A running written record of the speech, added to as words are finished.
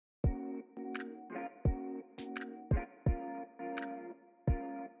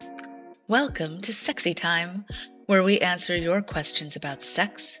Welcome to Sexytime, where we answer your questions about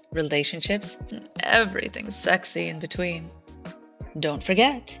sex, relationships, and everything sexy in between. Don't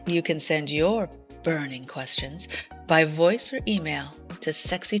forget, you can send your burning questions by voice or email to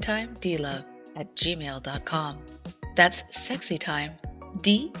sexytimedlove@gmail.com. That's sexytime,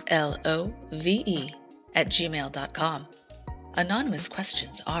 DLOVE, @gmail.com. Anonymous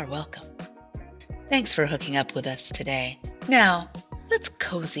questions are welcome. Thanks for hooking up with us today. Now, let's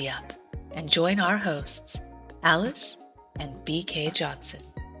cozy up and join our hosts, Alice and BK Johnson.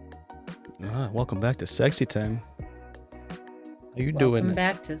 Welcome back to Sexy Time. How you doing? Welcome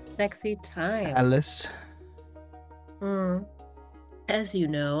back to Sexy Time. Alice? As you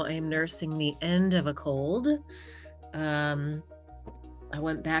know, I am nursing the end of a cold. I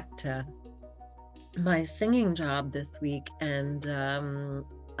went back to my singing job this week, and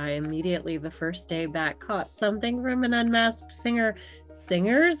I immediately, the first day back, caught something from an unmasked singer.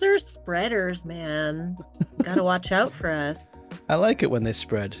 Singers are spreaders, man. Gotta watch out for us. I like it when they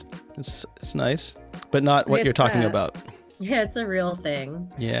spread. It's nice, but not what you're talking about. Yeah, it's a real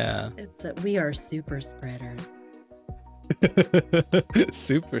thing. Yeah. We are super spreaders.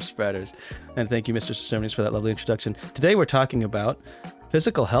 Super spreaders. And thank you, Mr. Ceremonies, for that lovely introduction. Today we're talking about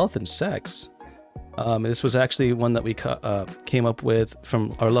physical health and sex. This was actually one that we came up with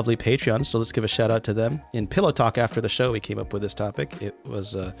from our lovely Patreon, so let's give a shout out to them. In Pillow Talk after the show, we came up with this topic. It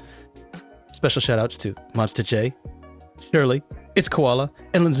was special shout outs to Monster J, Shirley, It's Koala,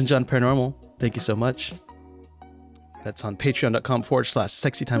 and Linz and John Paranormal. Thank you so much. That's on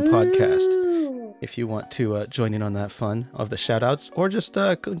patreon.com/sexytime podcast. If you want to join in on that fun of the shout outs, or just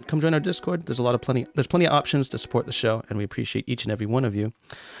come join our Discord. There's plenty of options to support the show, and we appreciate each and every one of you.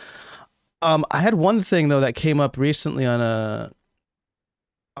 I had one thing though that came up recently on a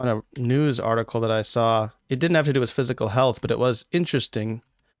news article that I saw. It didn't have to do with physical health, but it was interesting.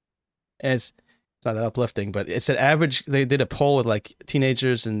 It's not that uplifting, but it said they did a poll with like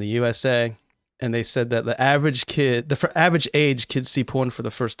teenagers in the USA, and they said that the average age kids see porn for the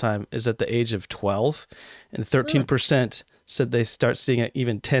first time is at the age of 12, and 13% said they start seeing it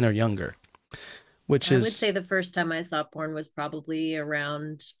even 10 or younger. I would say the first time I saw porn was probably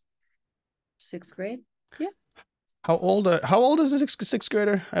around 6th grade. Yeah. How old is a sixth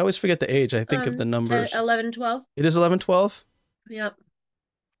grader? I always forget the age. I think of the numbers. 11, 12. It is 11, 12? Yep.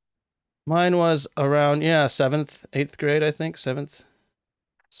 Mine was around, 7th, 8th grade, I think, 7th.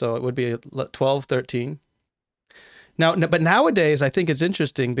 So it would be 12, 13. But nowadays, I think it's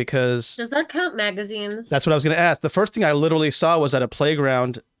interesting because... Does that count magazines? That's what I was going to ask. The first thing I literally saw was at a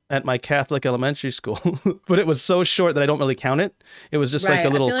playground at my Catholic elementary school, but it was so short that I don't really count it. It was just like a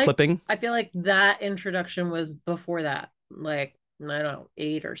little clipping. I feel like that introduction was before that, like, I don't know,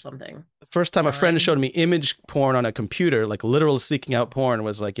 8 or something. The first time a friend showed me image porn on a computer, like literal seeking out porn,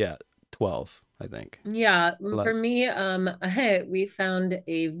 was like, 12, I think. Yeah, for me, we found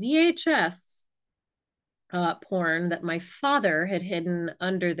a VHS porn that my father had hidden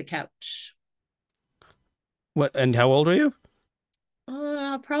under the couch. What? And how old were you?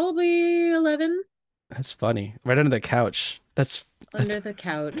 Probably 11. That's funny. Right under the couch. That's under the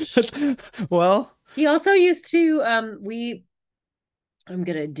couch. Well, he also used to I'm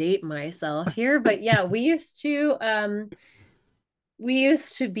gonna date myself here, but yeah, we used to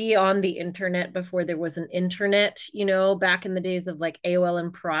be on the internet before there was an internet, back in the days of like AOL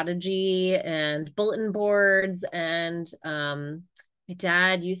and Prodigy and bulletin boards, and my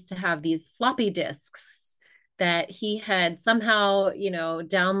dad used to have these floppy disks that he had somehow,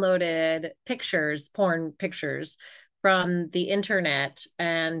 downloaded porn pictures from the internet,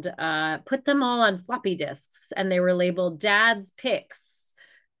 and put them all on floppy disks, and they were labeled Dad's Pics,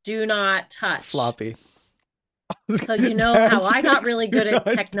 do not touch. Floppy. So how I got really good at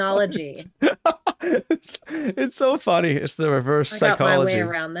technology. It's so funny. It's the reverse psychology. I got my way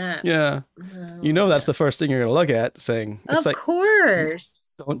around that. Yeah. That's the first thing you're going to look at, saying, of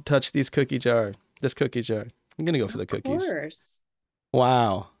course. Don't touch this cookie jar. I'm going to go for the cookies. Of course.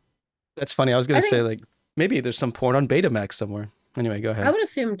 Wow. That's funny. I was going to say, like, maybe there's some porn on Betamax somewhere. Anyway, go ahead. I would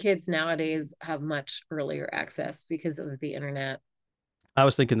assume kids nowadays have much earlier access because of the internet. I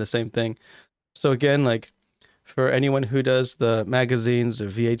was thinking the same thing. So again, like, for anyone who does the magazines or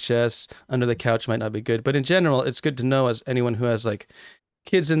VHS, under the couch might not be good. But in general, it's good to know, as anyone who has, like,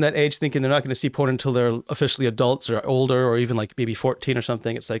 kids in that age thinking they're not going to see porn until they're officially adults or older, or even like maybe 14 or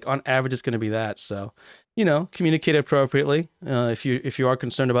something. It's like on average it's going to be that. So, communicate appropriately. If you are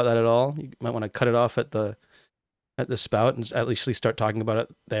concerned about that at all, you might want to cut it off at the spout and at least start talking about it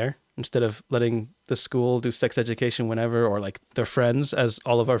there, instead of letting the school do sex education whenever, or like their friends, as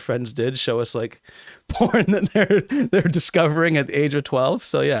all of our friends did, show us like porn that they're discovering at the age of 12.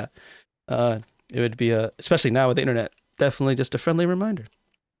 So yeah, it would be especially now with the internet, definitely just a friendly reminder.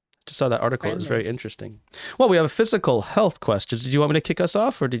 Just saw that article. It was very interesting. Well, we have physical health questions. Did you want me to kick us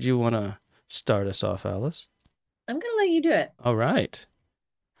off, or did you want to start us off, Alice? I'm gonna let you do it. All right.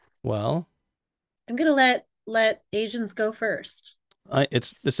 Well, I'm gonna let Asians go first.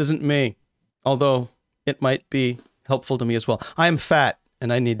 This isn't me, although it might be helpful to me as well. I am fat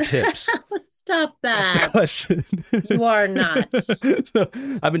and I need tips. Stop that. That's the question. You are not. So,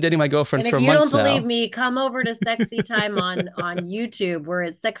 I've been dating my girlfriend for months now. If you don't believe me, come over to Sexytime on YouTube. We're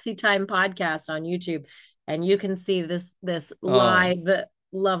at Sexytime Podcast on YouTube, and you can see this live,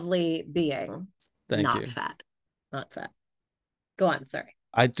 lovely being. Thank you. Not fat. Go on. Sorry.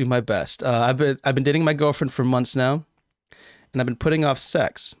 I do my best. I've been dating my girlfriend for months now, and I've been putting off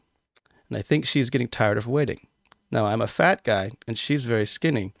sex, and I think she's getting tired of waiting. Now, I'm a fat guy, and she's very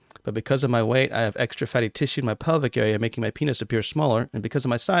skinny, but because of my weight, I have extra fatty tissue in my pelvic area, making my penis appear smaller, and because of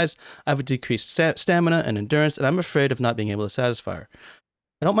my size, I have a decreased stamina and endurance, and I'm afraid of not being able to satisfy her.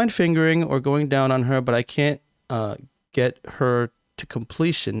 I don't mind fingering or going down on her, but I can't get her to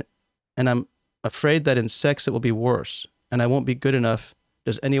completion, and I'm afraid that in sex it will be worse, and I won't be good enough.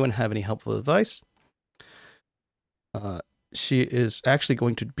 Does anyone have any helpful advice? She is actually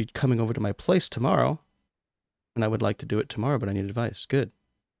going to be coming over to my place tomorrow, and I would like to do it tomorrow, but I need advice. Good.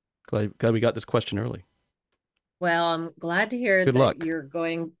 Glad we got this question early. Well, I'm glad to hear Good that luck. You're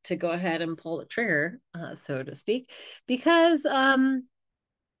going to go ahead and pull the trigger, so to speak, because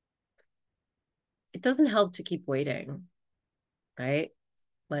it doesn't help to keep waiting, right?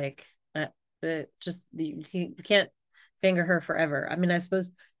 Like, you can't finger her forever. I mean, I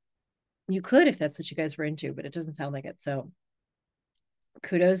suppose you could if that's what you guys were into, but it doesn't sound like it. So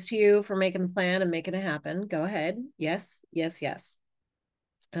kudos to you for making the plan and making it happen. Go ahead. Yes.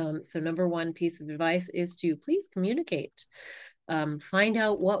 So number one piece of advice is to please communicate. Find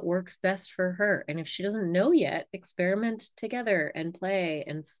out what works best for her. And if she doesn't know yet, experiment together and play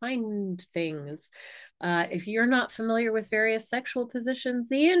and find things. If you're not familiar with various sexual positions,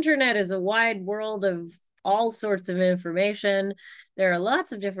 the internet is a wide world of all sorts of information. There are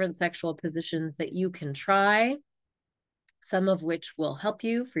lots of different sexual positions that you can try, some of which will help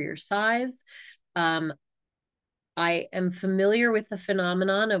you for your size. I am familiar with the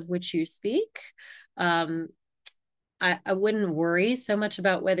phenomenon of which you speak. I wouldn't worry so much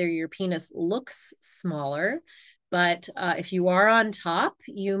about whether your penis looks smaller, but if you are on top,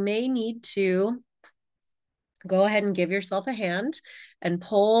 you may need to go ahead and give yourself a hand and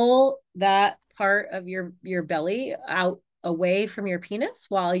pull that part of your belly out away from your penis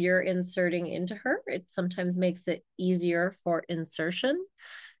while you're inserting into her. It sometimes makes it easier for insertion.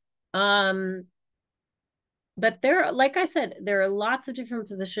 But like I said, there are lots of different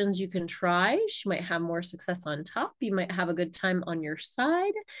positions you can try. She might have more success on top. You might have a good time on your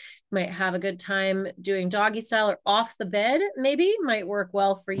side. You might have a good time doing doggy style or off the bed. Maybe might work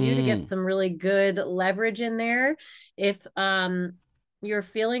well for you to get some really good leverage in there. If you're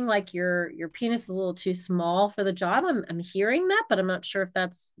feeling like your penis is a little too small for the job, I'm hearing that, but I'm not sure if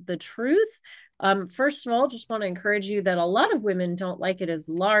that's the truth. First of all, just want to encourage you that a lot of women don't like it as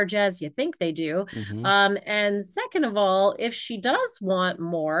large as you think they do. Mm-hmm. And second of all, if she does want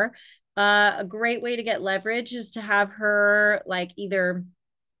more, a great way to get leverage is to have her like either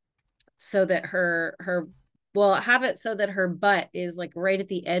so that have it so that her butt is like right at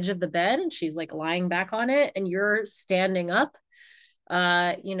the edge of the bed and she's like lying back on it and you're standing up.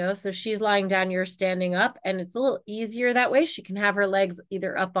 So she's lying down, you're standing up, and it's a little easier that way. She can have her legs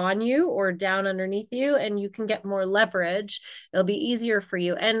either up on you or down underneath you, and you can get more leverage. It'll be easier for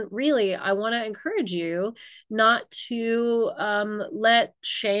you. And really, I want to encourage you not to let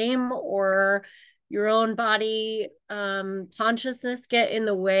shame or your own body consciousness get in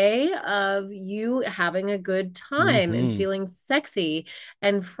the way of you having a good time and feeling sexy.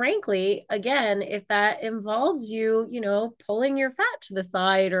 And frankly, again, if that involves you, pulling your fat to the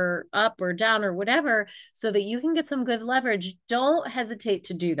side or up or down or whatever, so that you can get some good leverage, don't hesitate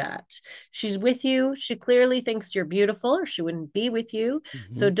to do that. She's with you. She clearly thinks you're beautiful or she wouldn't be with you.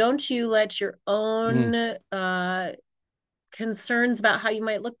 So don't you let your own concerns about how you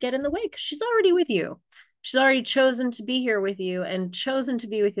might look get in the way, because she's already with you. She's already chosen to be here with you and chosen to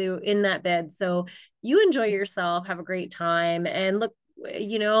be with you in that bed. So you enjoy yourself, have a great time, and look,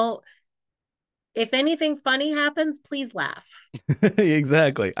 if anything funny happens, please laugh.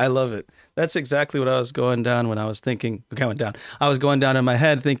 Exactly. I love it. That's exactly what I was going down when I was thinking. Okay, I went down. I was going down in my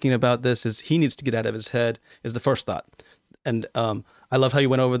head thinking about this. Is he needs to get out of his head is the first thought. And I love how you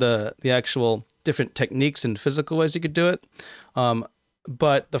went over the actual different techniques and physical ways you could do it.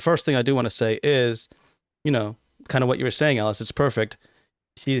 But the first thing I do want to say is, kind of what you were saying, Alice, it's perfect.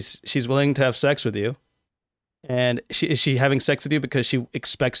 she's willing to have sex with you, and is she having sex with you because she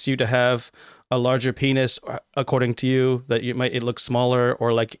expects you to have a larger penis, according to you, that it looks smaller,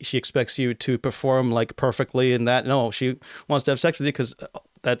 or like she expects you to perform like perfectly in that? No, she wants to have sex with you because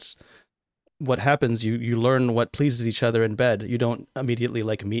that's what happens. You learn what pleases each other in bed. You don't immediately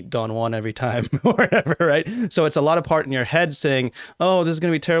like meet Don Juan every time or whatever, right? So it's a lot of part in your head saying, oh, this is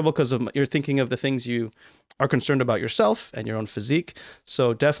going to be terrible, because you're thinking of the things you are concerned about yourself and your own physique.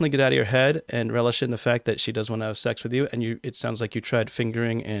 So definitely get out of your head and relish in the fact that she does want to have sex with you. And it sounds like you tried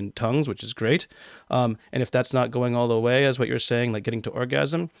fingering and tongues, which is great. And if that's not going all the way as what you're saying, like getting to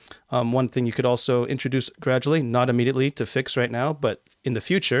orgasm, one thing you could also introduce gradually, not immediately to fix right now, but in the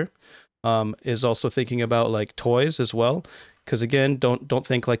future, is also thinking about like toys as well. Because again, don't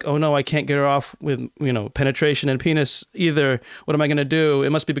think like, oh no, I can't get her off with penetration and penis either. What am I going to do? It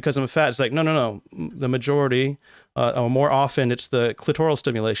must be because I'm fat. It's like, no. The majority, or more often, it's the clitoral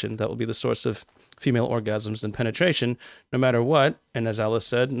stimulation that will be the source of female orgasms than penetration, no matter what. And as Alice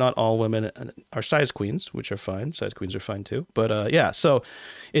said, not all women are size queens, which are fine. Size queens are fine too. But yeah, so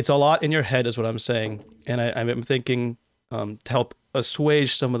it's a lot in your head, is what I'm saying. And I'm thinking, to help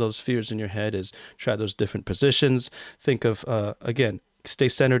assuage some of those fears in your head, is try those different positions. Think of, again, stay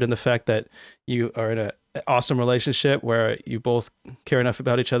centered in the fact that you are in an awesome relationship where you both care enough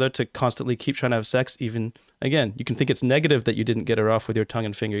about each other to constantly keep trying to have sex. Even, again, you can think it's negative that you didn't get her off with your tongue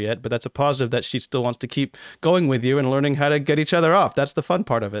and finger yet, but that's a positive that she still wants to keep going with you and learning how to get each other off. That's the fun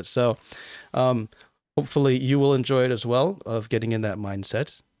part of it. So hopefully you will enjoy it as well, of getting in that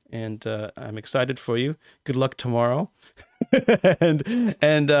mindset. And I'm excited for you. Good luck tomorrow. and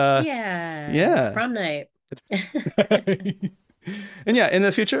Yeah, it's prom night. And yeah, in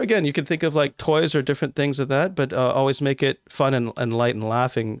the future, again, you can think of like toys or different things of that, but always make it fun and light and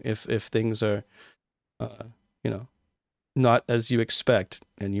laughing if things are, not as you expect.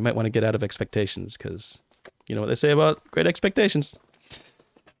 And you might want to get out of expectations, because you know what they say about great expectations. It's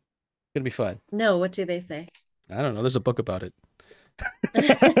gonna be fun. No, what do they say? I don't know. There's a book about it.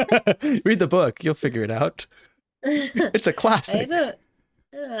 Read the book. You'll figure it out. It's a classic. I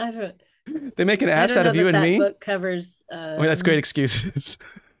don't. They make an ass out of you and me. Book covers. Wait, that's great excuses.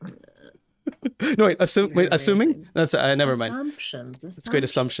 No, wait. Assuming. That's never mind. Assumptions. It's great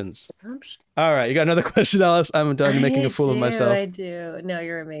assumptions. All right, you got another question, Alice? I'm done making a fool of myself. I do. No,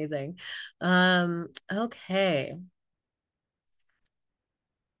 you're amazing. Okay.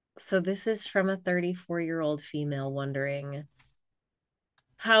 So this is from a 34-year-old female wondering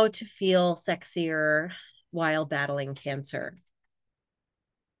how to feel sexier while battling cancer.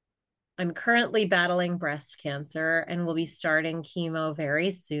 I'm currently battling breast cancer and will be starting chemo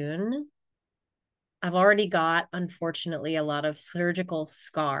very soon. I've already got, unfortunately, a lot of surgical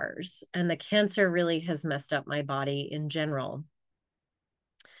scars, and the cancer really has messed up my body in general.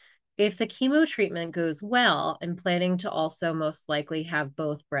 If the chemo treatment goes well, I'm planning to also most likely have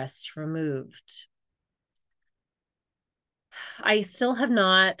both breasts removed. I still have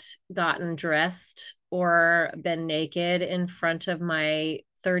not gotten dressed or been naked in front of my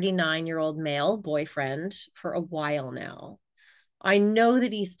 39-year-old male boyfriend for a while now. I know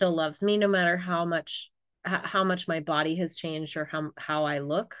that he still loves me no matter how much my body has changed or how I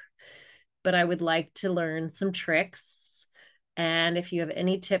look, but I would like to learn some tricks. And if you have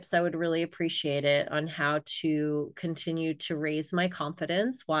any tips, I would really appreciate it on how to continue to raise my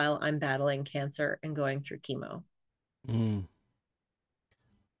confidence while I'm battling cancer and going through chemo. Mm.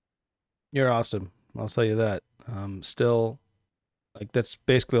 You're awesome. I'll tell you that. Still, like, that's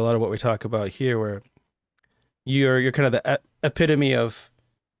basically a lot of what we talk about here, where you're kind of the epitome of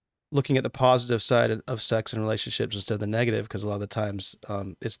looking at the positive side of sex and relationships instead of the negative, because a lot of the times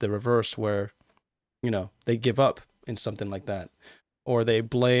it's the reverse, where they give up in something like that, or they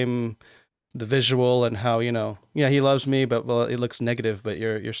blame the visual and how he loves me, but well, it looks negative, but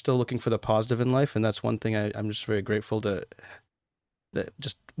you're still looking for the positive in life. And that's one thing I'm just very grateful to.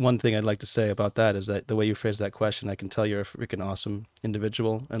 Just one thing I'd like to say about that is that the way you phrase that question, I can tell you're a freaking awesome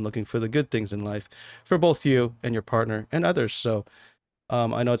individual and looking for the good things in life for both you and your partner and others. So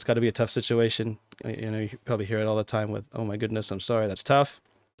I know it's got to be a tough situation. You probably hear it all the time with, oh my goodness, I'm sorry, that's tough.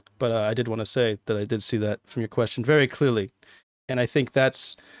 But I did want to say that I did see that from your question very clearly. And I think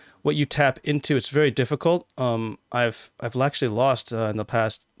that's what you tap into. It's very difficult. I've actually lost in the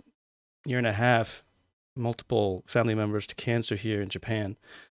past year and a half multiple family members to cancer here in Japan.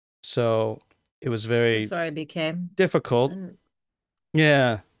 So it was very difficult.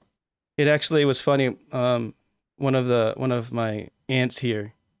 Yeah. It actually was funny. One of my aunts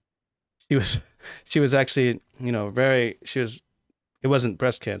here, she was actually, it wasn't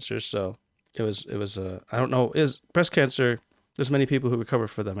breast cancer, so it was I don't know, is breast cancer, there's many people who recover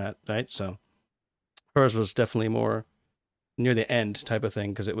for them at right. So hers was definitely more near the end type of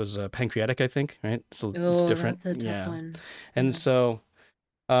thing because it was pancreatic, I think, right? So it's Oh, different. that's a tough Yeah. one. And Yeah. so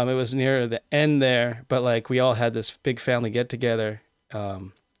it was near the end there, but like we all had this big family get together.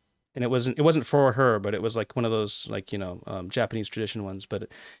 And it wasn't for her, but it was like one of those like Japanese tradition ones.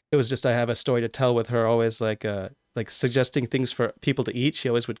 But it was just I have a story to tell with her, always like suggesting things for people to eat. She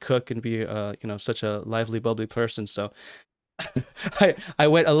always would cook and be such a lively, bubbly person. So I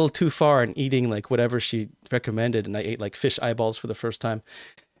went a little too far in eating like whatever she recommended, and I ate like fish eyeballs for the first time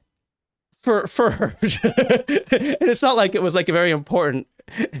for her. And it's not like it was like very important,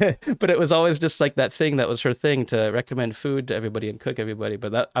 but it was always just like that thing that was her thing to recommend food to everybody and cook everybody.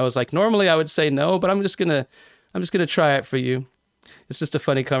 But that I was like, normally I would say no, but I'm just gonna try it for you. It's just a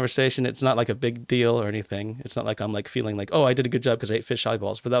funny conversation. It's not like a big deal or anything. It's not like I'm like feeling like, oh, I did a good job because I ate fish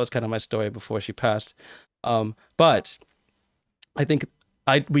eyeballs. But that was kind of my story before she passed. But I think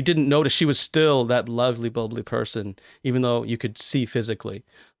we didn't notice she was still that lovely, bubbly person, even though you could see physically.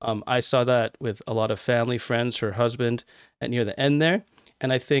 I saw that with a lot of family, friends, her husband, at near the end there.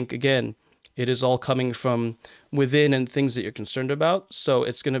 And I think again, it is all coming from within and things that you're concerned about. So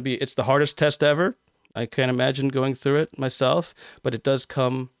it's the hardest test ever. I can't imagine going through it myself, but it does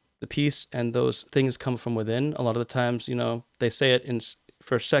come, the peace and those things come from within. A lot of the times, they say it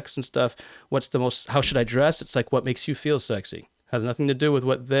for sex and stuff. How should I dress? It's like, what makes you feel sexy? Has nothing to do with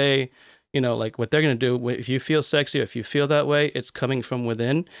what like what they're going to do. If you feel sexy, or if you feel that way, it's coming from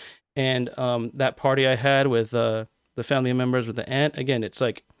within. And that party I had with the family members, with the aunt, again, it's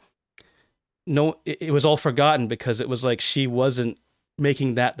like, no, it was all forgotten because it was like she wasn't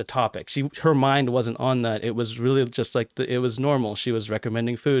making that the topic. Her mind wasn't on that. It was really just like it was normal. She was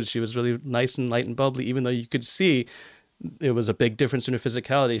recommending food. She was really nice and light and bubbly, even though you could see it was a big difference in her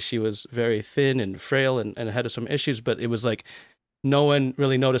physicality. She was very thin and frail and had some issues, but it was like no one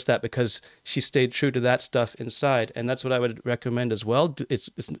really noticed that because she stayed true to that stuff inside. And that's what I would recommend as well. It's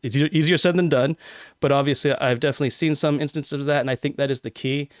easier said than done, but obviously I've definitely seen some instances of that. And I think that is the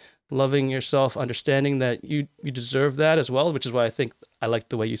key: loving yourself, understanding that you deserve that as well, which is why I think I like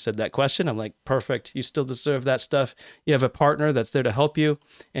the way you said that question. I'm like, perfect. You still deserve that stuff. You have a partner that's there to help you,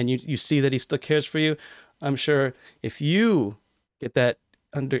 and you see that he still cares for you. I'm sure if you get that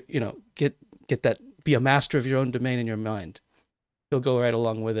get that, be a master of your own domain in your mind, he'll go right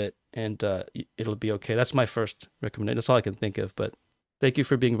along with it, and it'll be okay. That's my first recommendation. That's all I can think of. But thank you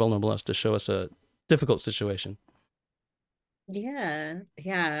for being vulnerable enough to show us a difficult situation. Yeah.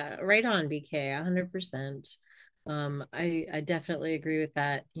 Yeah. Right on, BK. 100%. I definitely agree with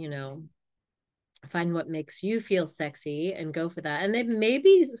that. Find what makes you feel sexy and go for that. And it may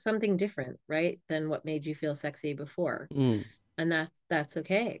be something different, right, than what made you feel sexy before. Mm. And that's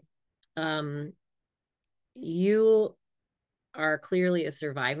okay. Um, you are clearly a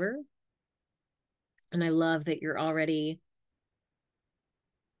survivor. And I love that you're already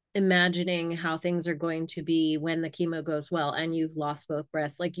imagining how things are going to be when the chemo goes well and you've lost both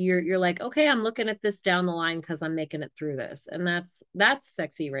breasts. Like you're like, okay, I'm looking at this down the line because I'm making it through this. And that's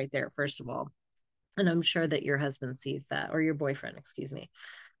sexy right there, first of all. And I'm sure that your husband sees that, or your boyfriend, excuse me.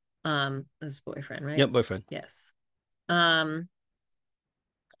 His boyfriend, right? Yep, boyfriend. Yes. I'm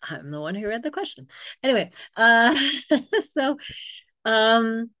the one who read the question. Anyway, so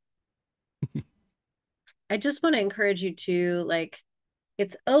I just want to encourage you to, like,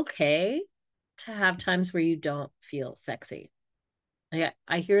 it's okay to have times where you don't feel sexy.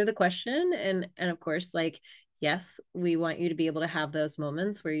 I hear the question, and of course, like, yes, we want you to be able to have those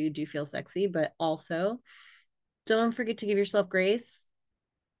moments where you do feel sexy, but also don't forget to give yourself grace.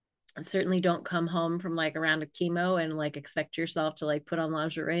 Certainly don't come home from like a round of chemo and like expect yourself to like put on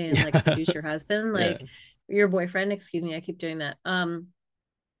lingerie and like seduce your husband, Yeah. like your boyfriend, excuse me, I keep doing that.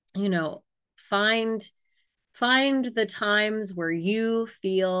 You know, find the times where you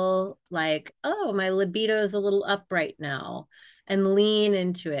feel like, oh, my libido is a little up right now, and lean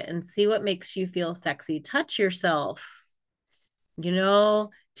into it and see what makes you feel sexy. Touch yourself,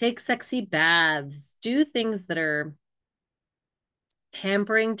 take sexy baths, do things that are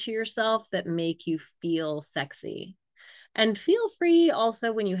pampering to yourself that make you feel sexy. And feel free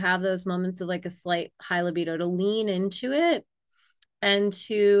also, when you have those moments of like a slight high libido, to lean into it and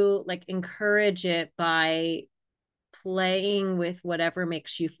to like encourage it by playing with whatever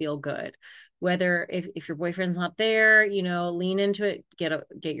makes you feel good. Whether if your boyfriend's not there, lean into it,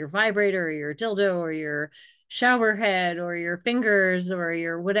 get your vibrator or your dildo or your shower head or your fingers or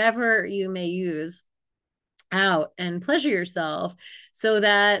your whatever you may use out and pleasure yourself, so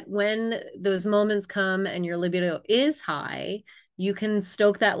that when those moments come and your libido is high, you can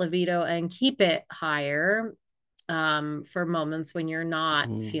stoke that libido and keep it higher, for moments when you're not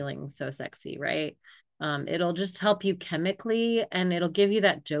Mm-hmm. feeling so sexy, right? It'll just help you chemically, and it'll give you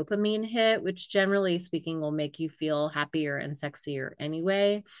that dopamine hit, which generally speaking will make you feel happier and sexier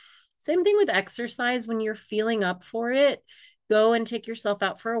anyway. Same thing with exercise. When you're feeling up for it, go and take yourself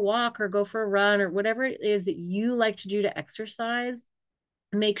out for a walk or go for a run or whatever it is that you like to do to exercise.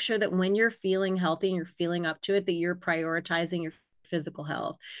 Make sure that when you're feeling healthy and you're feeling up to it, that you're prioritizing your physical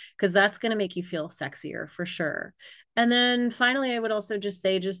health, because that's going to make you feel sexier for sure. And then finally, I would also just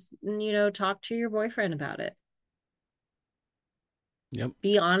say, just, talk to your boyfriend about it. Yep.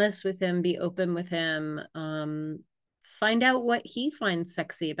 Be honest with him, be open with him. Find out what he finds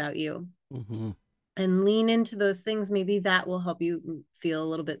sexy about you, Mm-hmm. and lean into those things. Maybe that will help you feel a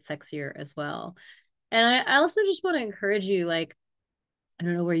little bit sexier as well. And I also just want to encourage you, like, I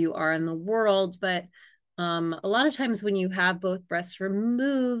don't know where you are in the world, but a lot of times when you have both breasts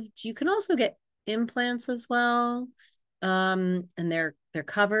removed, you can also get implants as well. And they're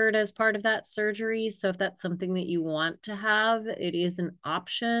covered as part of that surgery. So if that's something that you want to have, it is an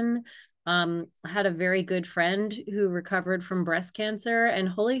option. I had a very good friend who recovered from breast cancer, and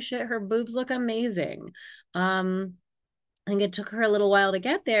holy shit, her boobs look amazing. I think it took her a little while to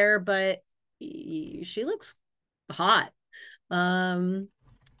get there, but she looks hot. Um,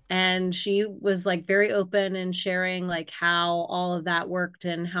 and she was like very open and sharing like how all of that worked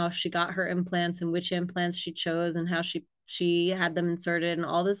and how she got her implants and which implants she chose and how she had them inserted and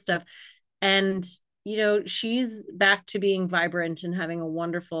all this stuff. And she's back to being vibrant and having a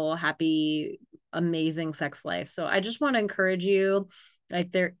wonderful, happy, amazing sex life. So I just want to encourage you,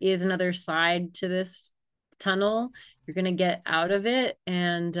 like, there is another side to this tunnel. You're going to get out of it.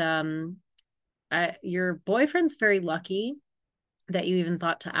 And your boyfriend's very lucky that you even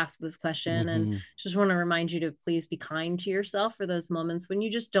thought to ask this question. And Mm-hmm. just want to remind you to please be kind to yourself for those moments when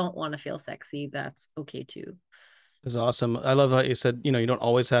you just don't want to feel sexy. That's okay too. It's awesome. I love how you said, you don't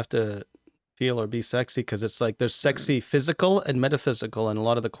always have to feel or be sexy, because it's like there's Mm. sexy physical and metaphysical, and a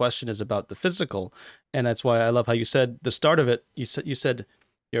lot of the question is about the physical. And that's why I love how you said the start of it, you said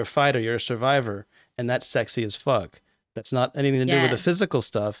you're a fighter, you're a survivor, and that's sexy as fuck. That's not anything to do with the physical Yes.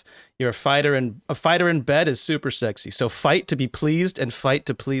 stuff. You're a fighter, and a fighter in bed is super sexy. So fight to be pleased and fight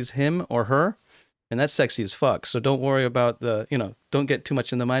to please him or her. And that's sexy as fuck. So don't worry about don't get too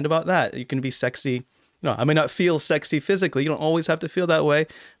much in the mind about that. You can be sexy. No, I may not feel sexy physically. You don't always have to feel that way.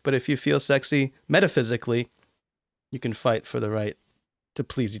 But if you feel sexy metaphysically, you can fight for the right to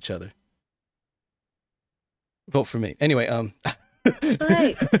please each other. Vote for me. Anyway,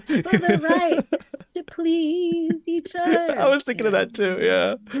 Fight for the right to please each other. I was thinking of that too.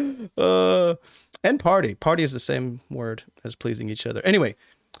 Yeah. And party. Party is the same word as pleasing each other. Anyway,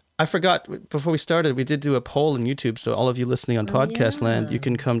 I forgot before we started, we did do a poll on YouTube. So all of you listening on podcast land, you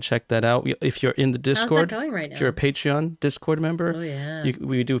can come check that out. If you're in the Discord, How's that going right now? if you're a Patreon Discord member, Oh yeah.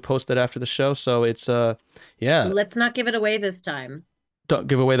 we do post that after the show. So it's yeah. Let's not give it away this time. Don't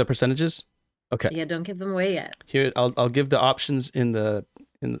give away the percentages. Okay. Yeah, don't give them away yet. Here, I'll give the options in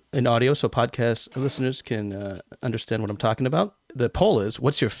audio so podcast listeners can understand what I'm talking about. The poll is: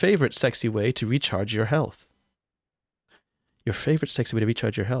 what's your favorite sexy way to recharge your health? Your favorite sexy way to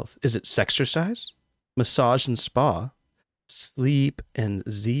recharge your health. Is it sexercise, massage and spa, sleep and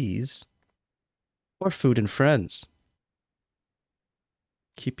Z's, or food and friends?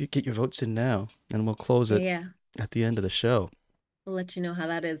 Get your votes in now, and we'll close it at the end of the show. We'll let you know how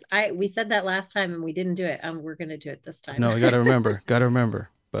that is. We said that last time and we didn't do it. We're gonna do it this time. No, you gotta remember.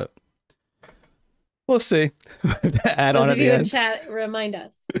 But we'll see. Add Those on of at the you in end. chat, remind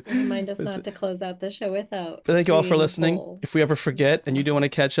us not to close out the show without. But thank you all for creating a listening. poll. If we ever forget and you do want to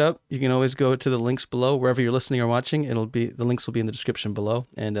catch up, you can always go to the links below wherever you're listening or watching. The links will be in the description below.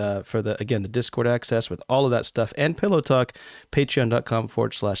 And for the Discord access with all of that stuff and Pillow Talk,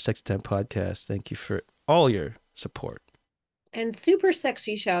 patreon.com/Sexytime podcast. Thank you for all your support. And super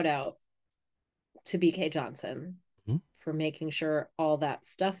sexy shout out to BK Johnson Hmm? for making sure all that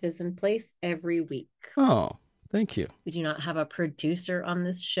stuff is in place every week. Oh, thank you. We do not have a producer on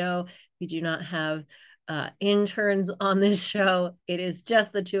this show. We do not have interns on this show. It is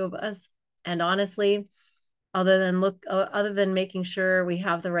just the two of us. And honestly, other than making sure we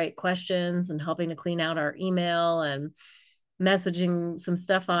have the right questions and helping to clean out our email and messaging some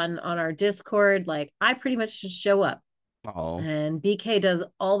stuff on our Discord, like, I pretty much just show up. Oh, And BK does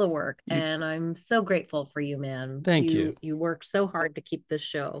all the work, and I'm so grateful for you, man. Thank you. You work so hard to keep this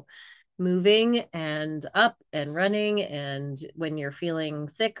show moving and up and running, and when you're feeling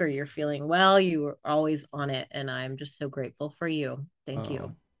sick or you're feeling well, you are always on it, and I'm just so grateful for you. Thank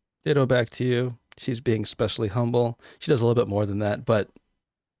you. Ditto back to you. She's being especially humble. She does a little bit more than that, but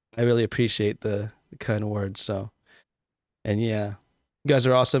I really appreciate the kind words. So And yeah, you guys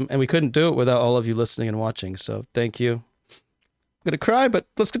are awesome. And we couldn't do it without all of you listening and watching. So thank you. I'm going to cry, but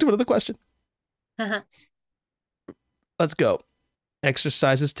let's get to another question. Let's go.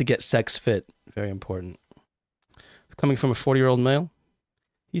 Exercises to get sex fit. Very important. Coming from a 40-year-old male,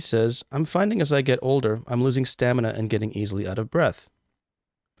 he says, I'm finding as I get older, I'm losing stamina and getting easily out of breath,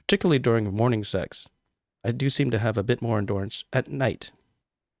 particularly during morning sex. I do seem to have a bit more endurance at night.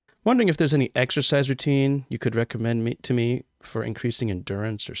 Wondering if there's any exercise routine you could recommend to me for increasing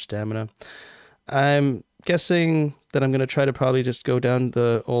endurance or stamina. I'm guessing that I'm going to try to probably just go down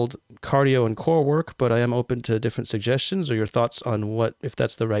the old cardio and core work, but I am open to different suggestions or your thoughts on what, if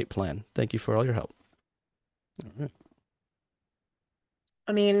that's the right plan. Thank you for all your help. All right.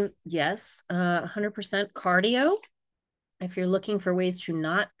 I mean, yes, 100% cardio. If you're looking for ways to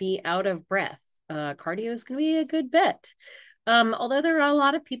not be out of breath, cardio is going to be a good bet. Although there are a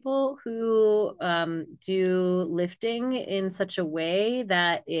lot of people who do lifting in such a way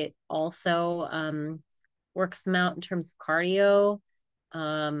that it also works them out in terms of cardio.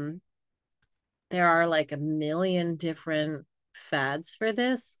 There are like a million different fads for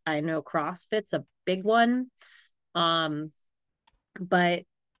this. I know CrossFit's a big one. But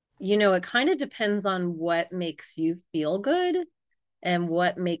it kind of depends on what makes you feel good and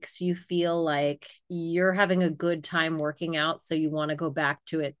what makes you feel like you're having a good time working out, so you want to go back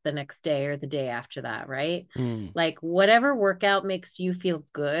to it the next day or the day after that, right? Like whatever workout makes you feel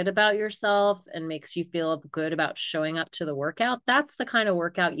good about yourself and makes you feel good about showing up to the workout, that's the kind of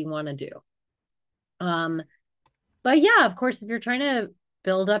workout you want to do. But yeah, of course, if you're trying to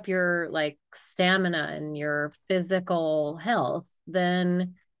build up your like stamina and your physical health,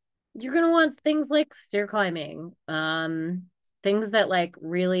 then you're going to want things like stair climbing, things that like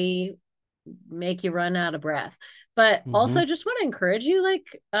really make you run out of breath. But also just want to encourage you,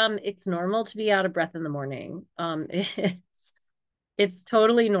 like, it's normal to be out of breath in the morning. It's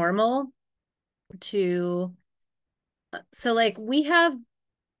totally normal to, so like we have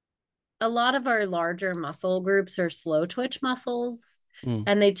a lot of our larger muscle groups are slow twitch muscles,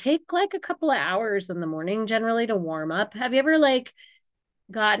 and they take like a couple of hours in the morning generally to warm up. Have you ever like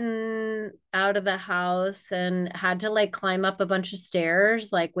gotten out of the house and had to like climb up a bunch of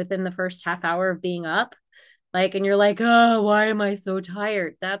stairs like within the first half hour of being up, like, and you're like, oh, why am I so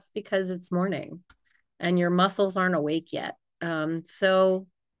tired? That's because it's morning and your muscles aren't awake yet. So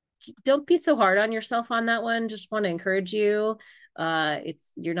don't be so hard on yourself on that one. Just want to encourage you.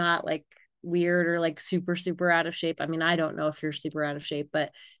 You're not like weird or like super out of shape. I mean, I don't know if you're super out of shape,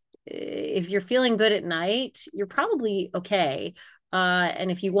 but if you're feeling good at night, you're probably okay. And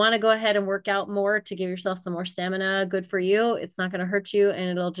if you want to go ahead and work out more to give yourself some more stamina, good for you. It's not going to hurt you, and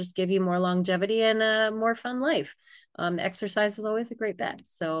it'll just give you more longevity and a more fun life. Exercise is always a great bet.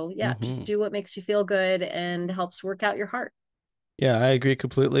 So yeah, just do what makes you feel good and helps work out your heart. Yeah, I agree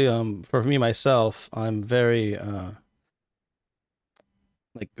completely. For me myself, I'm very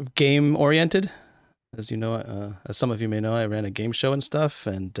like game oriented. As you know, as some of you may know, I ran a game show and stuff,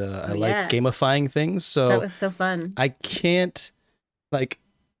 and I like gamifying things. So that was so fun. I can't like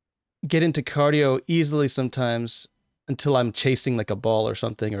get into cardio easily sometimes until I'm chasing like a ball or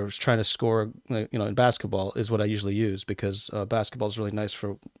something, or trying to score. In basketball is what I usually use, because basketball is really nice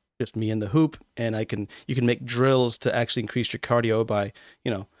for just me in the hoop, and you can make drills to actually increase your cardio by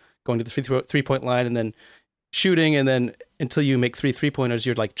going to the 3-point line and then shooting, and then until you make 3-pointers,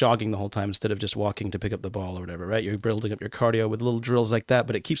 you're like jogging the whole time instead of just walking to pick up the ball or whatever, right? You're building up your cardio with little drills like that,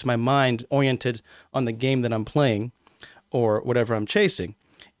 but it keeps my mind oriented on the game that I'm playing or whatever I'm chasing.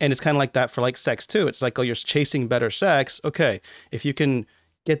 And it's kind of like that for like sex too. It's like, oh, you're chasing better sex. Okay, if you can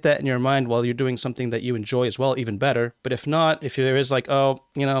get that in your mind while you're doing something that you enjoy as well, even better. But if not, if there is like, oh,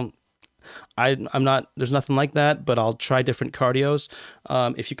 I'm not, there's nothing like that, but I'll try different cardios.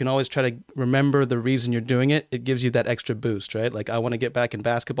 If you can always try to remember the reason you're doing it, it gives you that extra boost, right? Like I want to get back in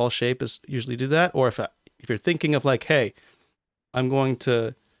basketball shape is usually do that. Or if you're thinking of like, hey, I'm going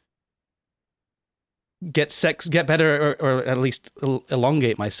to get better, or at least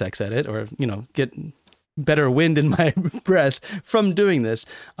elongate my sex at it, or, get better wind in my breath from doing this.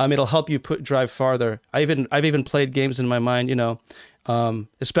 It'll help you drive farther. I've even played games in my mind,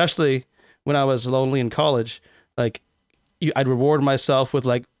 especially when I was lonely in college, like I'd reward myself with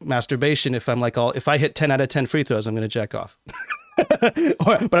like masturbation. If I'm like, if I hit 10 out of 10 free throws, I'm going to jack off, but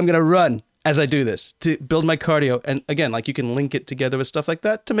I'm going to run as I do this to build my cardio. And again, like you can link it together with stuff like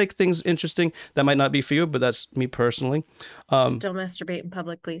that to make things interesting. That might not be for you, but that's me personally. Just don't masturbate in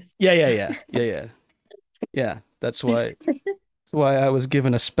public, please. Yeah. That's why. That's why I was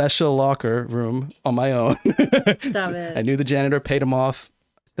given a special locker room on my own. Stop it. I knew the janitor, paid him off.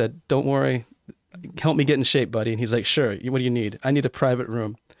 Said, don't worry, help me get in shape, buddy. And he's like, sure. What do you need? I need a private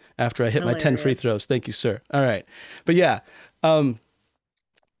room after I hit my 10 free throws. Thank you, sir. All right. But yeah,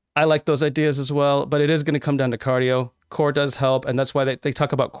 I like those ideas as well, but it is going to come down to cardio. Core does help, and that's why they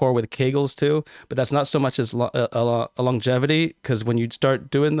talk about core with Kegels too, but that's not so much as a longevity, because when you start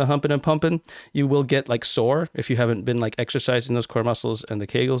doing the humping and pumping, you will get like sore if you haven't been like exercising those core muscles and the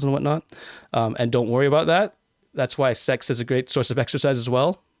Kegels and whatnot. And don't worry about that. That's why sex is a great source of exercise as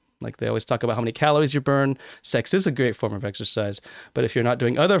well. Like they always talk about how many calories you burn. Sex is a great form of exercise, but if you're not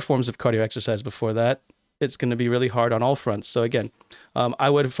doing other forms of cardio exercise before that, it's going to be really hard on all fronts. So again, I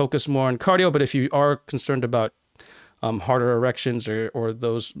would focus more on cardio, but if you are concerned about harder erections or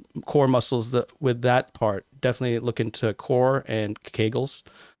those core muscles with that part, definitely look into core and Kegels,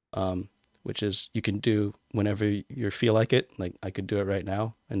 which is you can do whenever you feel like it. Like I could do it right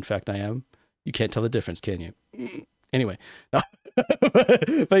now. In fact, I am. You can't tell the difference, can you? Anyway,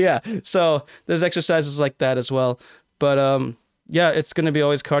 but yeah, so there's exercises like that as well. But yeah, it's going to be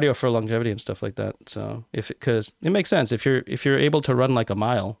always cardio for longevity and stuff like that. So because it makes sense if you're able to run like a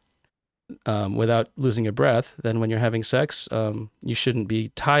mile without losing your breath, then when you're having sex, you shouldn't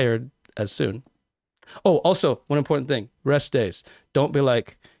be tired as soon. Oh, also one important thing: rest days. Don't be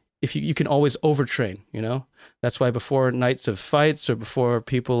like, if you can always overtrain. That's why before nights of fights or before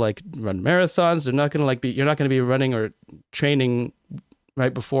people like run marathons, you're not gonna be running or training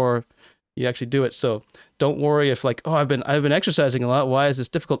right before you actually do it. So don't worry if like, oh, I've been exercising a lot. Why is this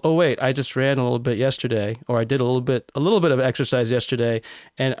difficult? Oh wait, I just ran a little bit yesterday, or I did a little bit of exercise yesterday,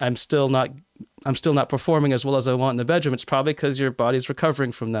 and I'm still not performing as well as I want in the bedroom. It's probably because your body's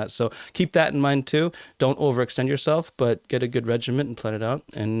recovering from that. So keep that in mind too. Don't overextend yourself, but get a good regimen and plan it out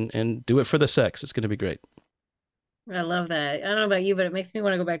and do it for the sex. It's going to be great. I love that. I don't know about you, but it makes me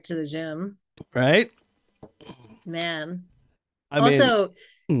want to go back to the gym. Right? Man. I mean,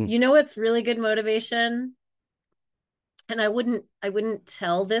 you know what's really good motivation? And I wouldn't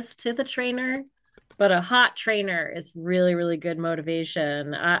tell this to the trainer, but a hot trainer is really, really good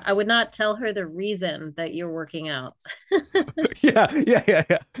motivation. I would not tell her the reason that you're working out. Yeah.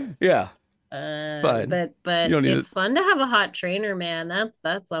 But it's fun to have a hot trainer, man.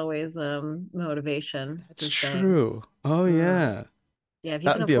 That's always motivation. That's true. Oh yeah. Yeah, if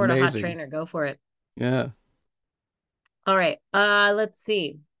you can afford a hot trainer, go for it. Yeah. All right. Let's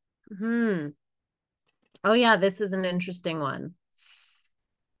see. Oh yeah, this is an interesting one.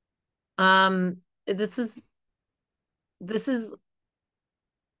 This is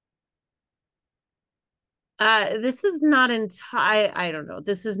not I don't know.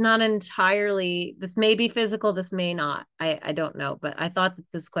 This is not entirely, this may be physical, this may not. I don't know, but I thought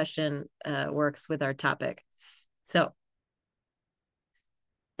that this question works with our topic. So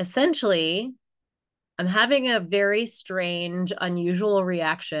essentially, I'm having a very strange, unusual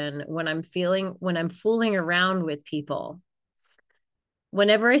reaction when I'm fooling around with people.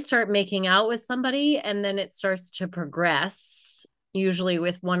 Whenever I start making out with somebody and then it starts to progress, usually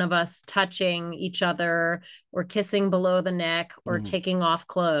with one of us touching each other or kissing below the neck or taking off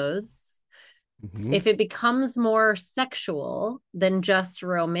clothes, if it becomes more sexual than just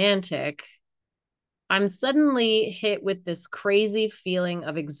romantic, I'm suddenly hit with this crazy feeling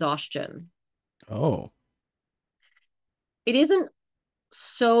of exhaustion. Oh. It isn't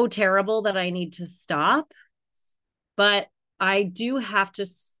so terrible that I need to stop, but I do have to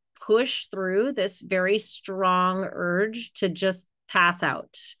push through this very strong urge to just pass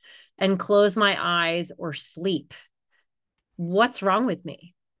out and close my eyes or sleep. What's wrong with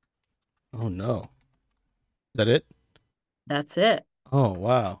me? Oh no. Is that it? That's it. Oh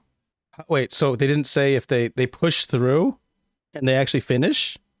wow. Wait, so they didn't say if they push through and they actually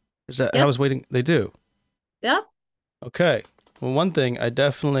finish? Is that I was waiting? They do. Yep. Okay. Well, one thing I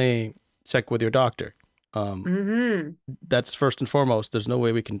definitely check with your doctor. That's first and foremost. There's no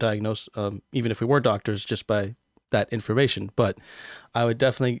way we can diagnose, even if we were doctors, just by that information. But I would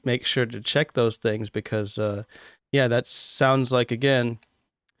definitely make sure to check those things because, that sounds like, again,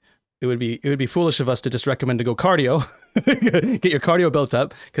 it would be foolish of us to just recommend to go cardio, get your cardio built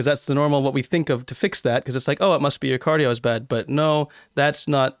up, because that's the normal what we think of to fix that. Because it's like, oh, it must be your cardio is bad, but no, that's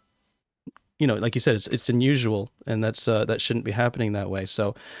not. Like you said, it's unusual, and that's that shouldn't be happening that way.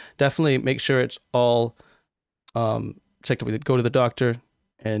 So definitely make sure it's all checked. Go to the doctor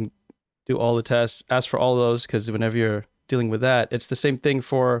and do all the tests. Ask for all those, because whenever you're dealing with that, it's the same thing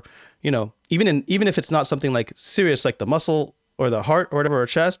for even if it's not something like serious like the muscle or the heart or whatever or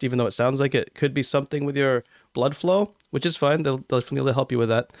chest. Even though it sounds like it could be something with your blood flow, which is fine. They'll definitely help you with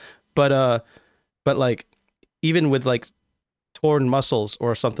that. But like even with like torn muscles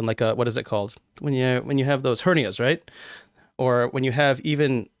or something like what is it called when you have those hernias, right? or when you have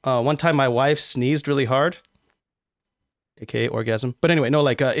even one time my wife sneezed really hard, aka orgasm. But anyway, no,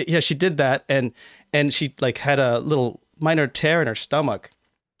 like yeah, she did that, and she like had a little minor tear in her stomach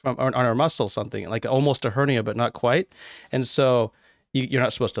from on her muscle, something like almost a hernia, but not quite. And so you're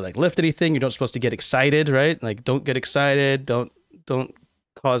not supposed to like lift anything. You're not supposed to get excited, right? Like don't get excited. Don't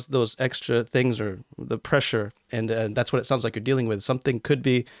cause those extra things or the pressure. And that's what it sounds like you're dealing with. Something could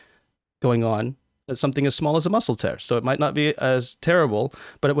be going on. Something as small as a muscle tear. So it might not be as terrible,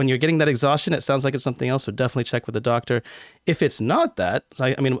 but when you're getting that exhaustion, it sounds like it's something else. So definitely check with the doctor. If it's not that,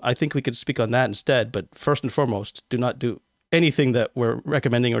 I mean, I think we could speak on that instead. But first and foremost, do not do anything that we're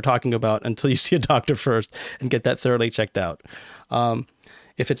recommending or talking about until you see a doctor first and get that thoroughly checked out.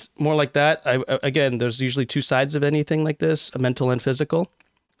 If it's more like that, again, there's usually two sides of anything like this, a mental and physical.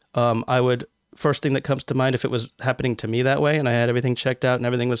 I would, first thing that comes to mind, if it was happening to me that way and I had everything checked out and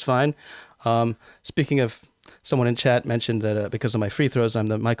everything was fine. Speaking of, someone in chat mentioned that because of my free throws, I'm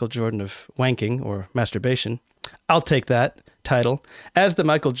the Michael Jordan of wanking or masturbation. I'll take that title as the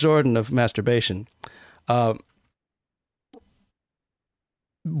Michael Jordan of masturbation.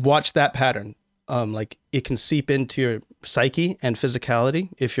 Watch that pattern. Like it can seep into your psyche and physicality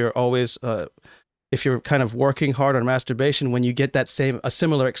if you're always if you're kind of working hard on masturbation, when you get that a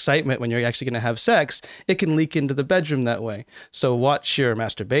similar excitement when you're actually going to have sex, it can leak into the bedroom that way. So watch your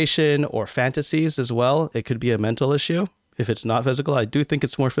masturbation or fantasies as well. It could be a mental issue. If it's not physical, I do think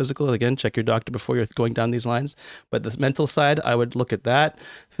it's more physical. Again, check your doctor before you're going down these lines. But the mental side, I would look at that.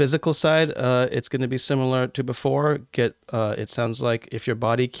 Physical side, it's going to be similar to before. It sounds like if your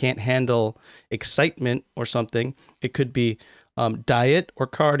body can't handle excitement or something, it could be diet or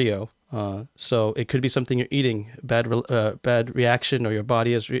cardio. So it could be something you're eating, bad reaction, or your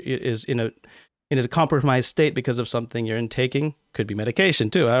body is in a compromised state because of something you're intaking. Could be medication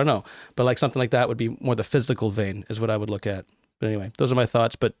too. I don't know, but like something like that would be more the physical vein is what I would look at. But anyway, those are my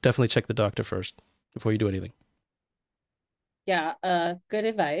thoughts. But definitely check the doctor first before you do anything. Yeah, good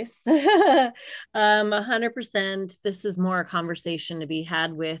advice. 100%. This is more a conversation to be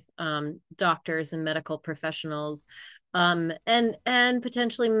had with doctors and medical professionals, and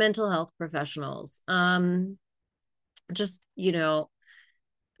potentially mental health professionals. Just,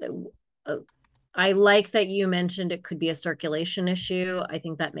 I like that you mentioned it could be a circulation issue. I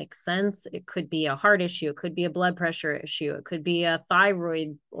think that makes sense. It could be a heart issue. It could be a blood pressure issue. It could be a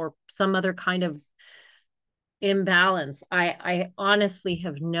thyroid or some other kind of imbalance. I honestly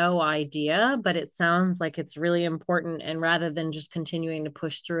have no idea, but it sounds like it's really important. And rather than just continuing to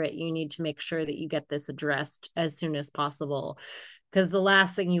push through it, you need to make sure that you get this addressed as soon as possible. Because the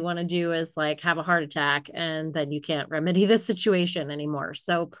last thing you want to do is like have a heart attack and then you can't remedy the situation anymore.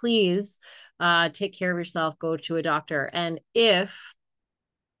 So please take care of yourself, go to a doctor. And if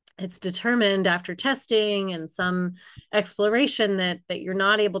it's determined after testing and some exploration that you're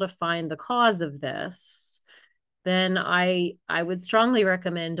not able to find the cause of this, then I would strongly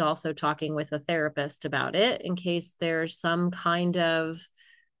recommend also talking with a therapist about it in case there's some kind of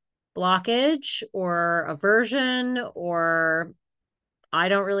blockage or aversion, or I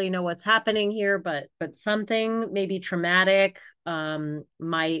don't really know what's happening here, but something maybe traumatic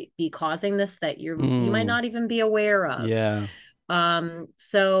might be causing this that you might not even be aware of. Yeah.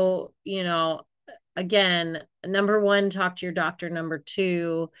 So, again, number one, talk to your doctor. Number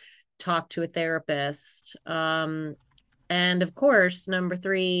two, talk to a therapist. And of course, number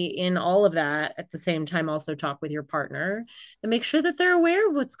three, in all of that, at the same time, also talk with your partner and make sure that they're aware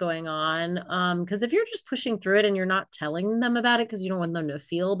of what's going on. Because if you're just pushing through it and you're not telling them about it because you don't want them to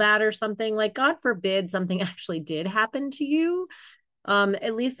feel bad or something, like God forbid something actually did happen to you,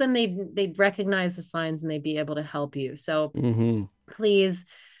 at least then they'd recognize the signs and they'd be able to help you. So please,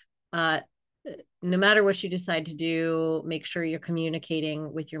 no matter what you decide to do, make sure you're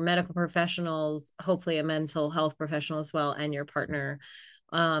communicating with your medical professionals, hopefully a mental health professional as well, and your partner.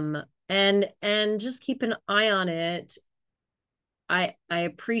 And just keep an eye on it. I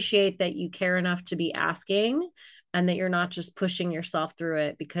appreciate that you care enough to be asking and that you're not just pushing yourself through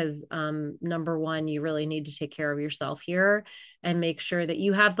it, because number one, you really need to take care of yourself here and make sure that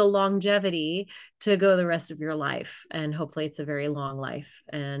you have the longevity to go the rest of your life. And hopefully it's a very long life.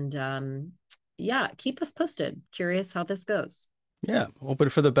 And yeah, keep us posted. Curious how this goes. Yeah, open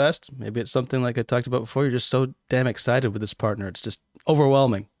for the best. Maybe it's something like I talked about before. You're just so damn excited with this partner. It's just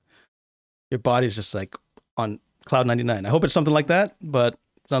overwhelming. Your body's just like on cloud 99. I hope it's something like that, but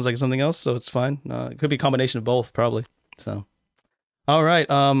it sounds like it's something else, so it's fine. It could be a combination of both, probably. So, all right.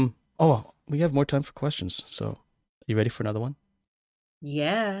 Oh, we have more time for questions. So, are you ready for another one?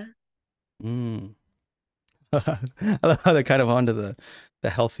 Yeah. I love how they're kind of onto the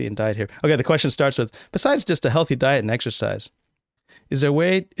healthy and diet here. Okay, the question starts with, besides just a healthy diet and exercise, is there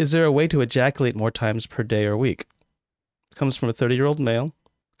a way to ejaculate more times per day or week? It comes from a 30-year-old male.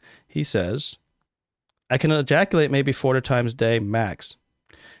 He says, I can ejaculate maybe 4 times a day max,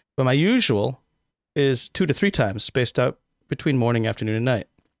 but my usual is 2 to 3 times spaced out between morning, afternoon, and night.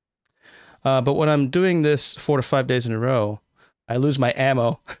 But when I'm doing this 4 to 5 days in a row, I lose my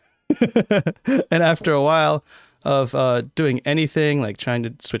ammo. And after a while of doing anything like trying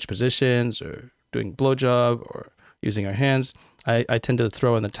to switch positions or doing blowjob or using our hands, I tend to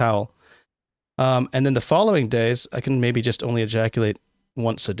throw in the towel. And then the following days, I can maybe just only ejaculate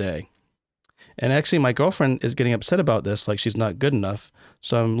once a day. And actually, my girlfriend is getting upset about this, like she's not good enough.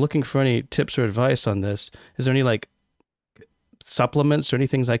 So I'm looking for any tips or advice on this. Is there any like supplements or any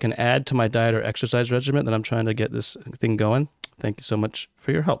things I can add to my diet or exercise regimen that I'm trying to get this thing going? Thank you so much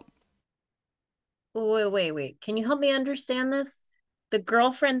for your help. Wait. Can you help me understand this? The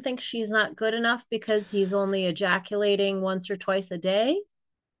girlfriend thinks she's not good enough because he's only ejaculating once or twice a day?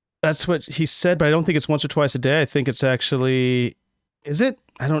 That's what he said, but I don't think it's once or twice a day. I think it's actually, is it?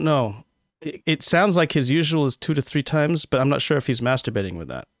 I don't know. It sounds like his usual is 2 to 3 times, but I'm not sure if he's masturbating with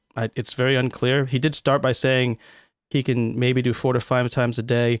that. It's very unclear. He did start by saying he can maybe do 4 to 5 times a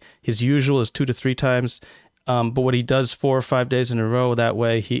day. His usual is 2 to 3 times. But what he does 4 or 5 days in a row, that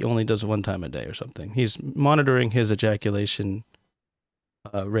way he only does 1 time a day or something. He's monitoring his ejaculation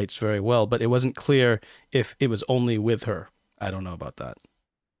rates very well, but it wasn't clear if it was only with her. I don't know about that.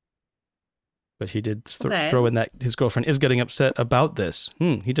 But he did throw in that his girlfriend is getting upset about this.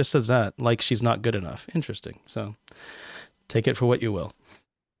 He just says that, like she's not good enough. Interesting. So take it for what you will.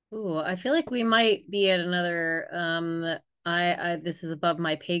 Ooh, I feel like we might be at another this is above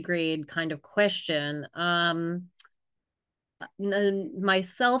my pay grade kind of question.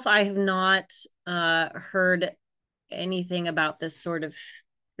 Myself, I have not heard anything about this sort of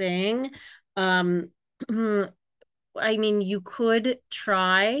thing. I mean, you could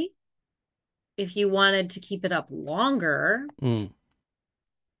try if you wanted to keep it up longer.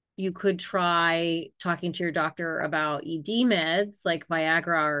 You could try talking to your doctor about ED meds like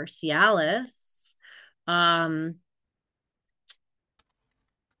Viagra or Cialis.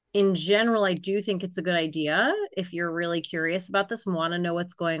 In general, I do think it's a good idea if you're really curious about this and want to know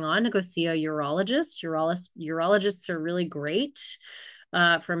what's going on, to go see a urologist. Urologists are really great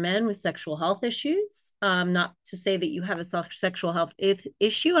for men with sexual health issues. Not to say that you have a sexual health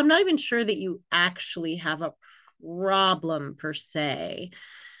issue. I'm not even sure that you actually have a problem per se.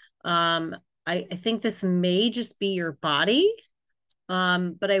 I think this may just be your body.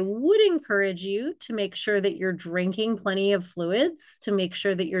 But I would encourage you to make sure that you're drinking plenty of fluids, to make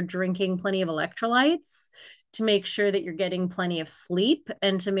sure that you're drinking plenty of electrolytes, to make sure that you're getting plenty of sleep,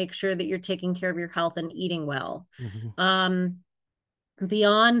 and to make sure that you're taking care of your health and eating well.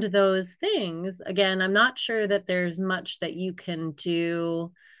 Beyond those things, again, I'm not sure that there's much that you can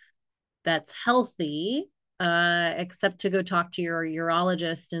do that's healthy, except to go talk to your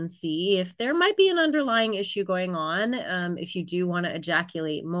urologist and see if there might be an underlying issue going on, if you do want to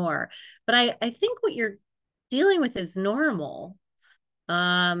ejaculate more. But I think what you're dealing with is normal.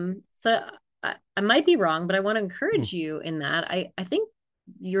 So I might be wrong, but I want to encourage you in that. I think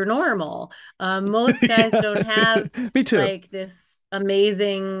you're normal. Most guys don't have Me too. like this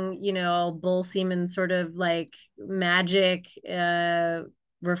amazing, bull semen sort of like magic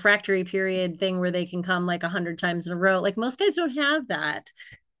refractory period thing where they can come like 100 times in a row. Like most guys don't have that.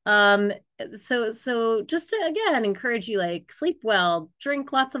 So just to again encourage you, like, sleep well,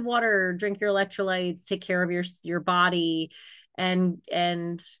 drink lots of water, drink your electrolytes, take care of your body, and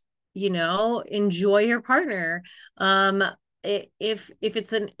enjoy your partner. If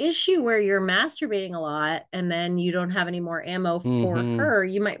it's an issue where you're masturbating a lot and then you don't have any more ammo for her,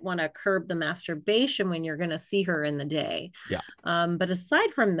 you might want to curb the masturbation when you're going to see her in the day. Yeah. But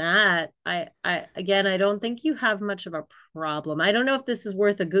aside from that, I don't think you have much of a problem. I don't know if this is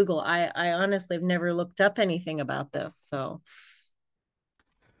worth a Google. I honestly have never looked up anything about this. So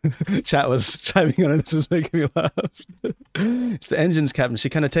Chat was chiming in, and this is making me laugh. It's the engines, Captain. She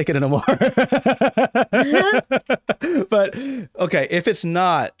kind of take it in a more. But okay, if you're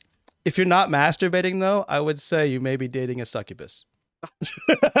not masturbating though, I would say you may be dating a succubus.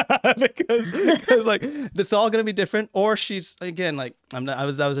 because like it's all gonna be different. Or she's again like that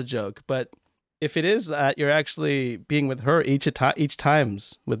was a joke, but if it is that you're actually being with her each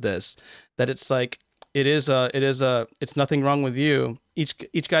times with this, that it's like. It's nothing wrong with you.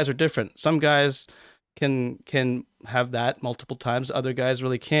 Each guys are different. Some guys can have that multiple times. Other guys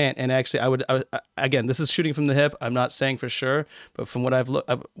really can't. And actually, I would again, this is shooting from the hip. I'm not saying for sure, but from what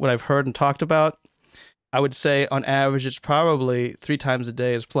I've heard and talked about, I would say on average, it's probably 3 times a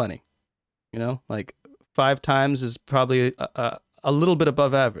day is plenty. Like 5 times is probably a little bit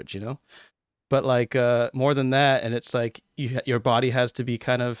above average. But like more than that, and it's like your body has to be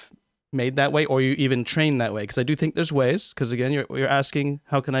kind of made that way, or you even train that way. Because I do think there's ways. Because again, you're asking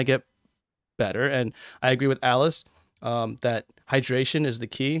how can I get better, and I agree with Alice that hydration is the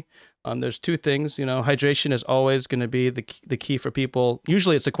key. There's two things, hydration is always going to be the key for people.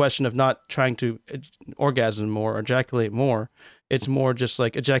 Usually it's a question of not trying to orgasm more or ejaculate more. It's more just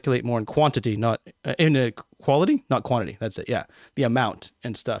like ejaculate more in quantity, not in a quality, not quantity. That's it. Yeah. The amount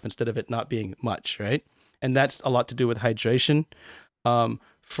and stuff instead of it not being much. Right. And that's a lot to do with hydration.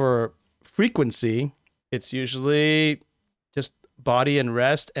 For frequency, it's usually just body and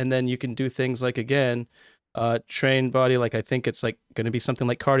rest. And then you can do things like, again, train body. Like I think it's like going to be something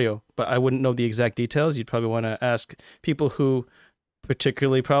like cardio, but I wouldn't know the exact details. You'd probably want to ask people who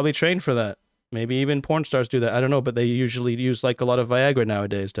particularly probably train for that. Maybe even porn stars do that. I don't know, but they usually use like a lot of Viagra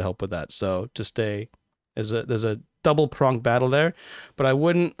nowadays to help with that. So to stay, there's a double pronged battle there, but I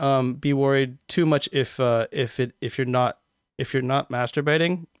wouldn't be worried too much if you're not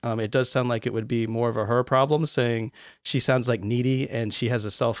masturbating. It does sound like it would be more of a her problem. Saying she sounds like needy and she has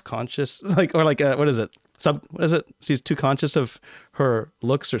a self conscious what is it? What is it? She's too conscious of her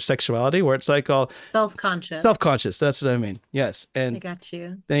looks or sexuality, where it's like all self-conscious. Self-conscious. That's what I mean. Yes, and I got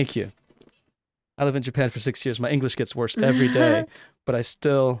you. Thank you. I live in Japan for 6 years. My English gets worse every day, but I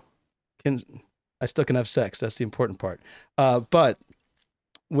still can have sex. That's the important part. But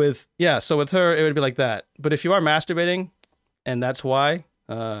so with her, it would be like that. But if you are masturbating, and that's why,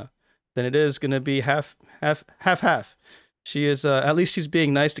 then it is going to be half. She is, at least she's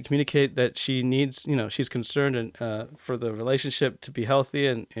being nice to communicate that she needs, she's concerned and for the relationship to be healthy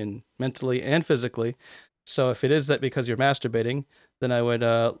and mentally and physically. So if it is that because you're masturbating, then I would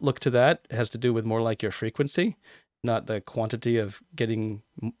look to that. It has to do with more like your frequency, not the quantity of getting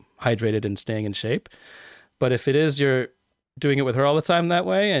hydrated and staying in shape. But if it is you're doing it with her all the time that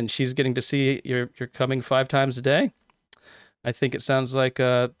way, and she's getting to see you're coming 5 times a day, I think it sounds like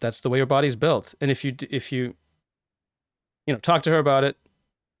that's the way your body's built. And if you talk to her about it,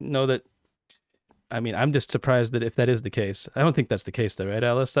 know that. I mean, I'm just surprised that if that is the case. I don't think that's the case, though, right,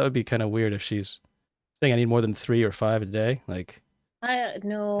 Alice? That would be kind of weird if she's saying I need more than 3 or 5 a day, like. I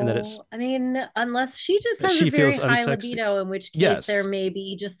no. And that it's, I mean, unless she just has she a very feels high unsexy. libido, in which case Yes. there may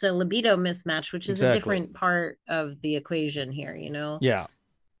be just a libido mismatch, which is a different part of the equation here, Yeah.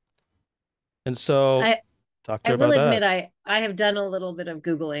 And so talk to her I will about admit that. I have done a little bit of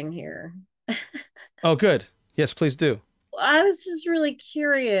Googling here. Oh, good. Yes, please do. I was just really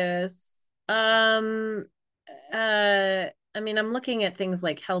curious. I mean, I'm looking at things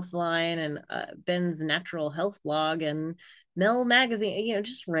like Healthline and Ben's Natural Health blog and Mel magazine,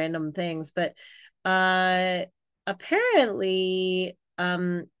 just random things. But apparently,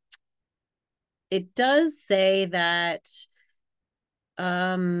 it does say that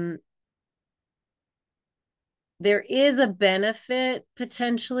there is a benefit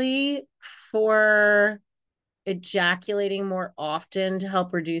potentially for ejaculating more often to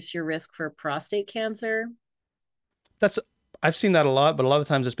help reduce your risk for prostate cancer. I've seen that a lot, but a lot of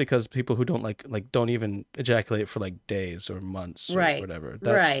times it's because people who don't like don't even ejaculate for like days or months or whatever.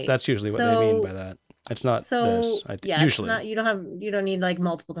 That's usually what they mean by that. It's not this. Yeah, usually. It's not, you don't need like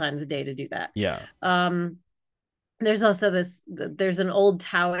multiple times a day to do that. Yeah. There's also there's an old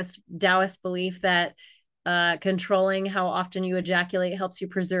Taoist belief that controlling how often you ejaculate helps you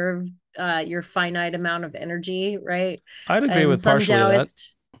preserve your finite amount of energy, right? I'd agree with partially that.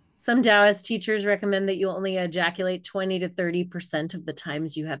 Some Taoist teachers recommend that you only ejaculate 20 to 30% of the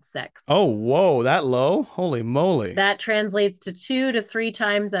times you have sex. Oh, whoa, that low? Holy moly. That translates to 2 to 3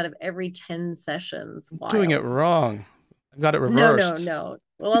 times out of every 10 sessions. Wild. Doing it wrong. I've got it reversed. No.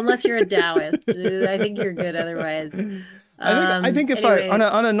 Well, unless you're a Taoist, I think you're good otherwse. I think if anyway, I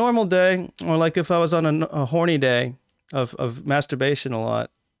on a normal day, or like if I was on a horny day of masturbation a lot,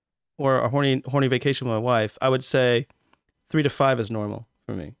 or a horny vacation with my wife, I would say 3 to 5 is normal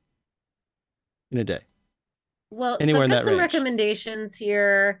for me in a day. Well, anywhere so in that some range. Recommendations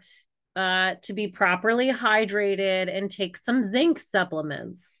here to be properly hydrated and take some zinc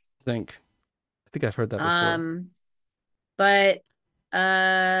supplements. Zinc. I think I've heard that before. But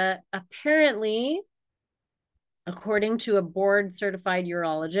apparently, according to a board certified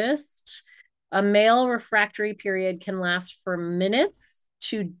urologist, a male refractory period can last for minutes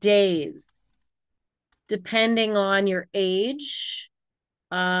to days, depending on your age,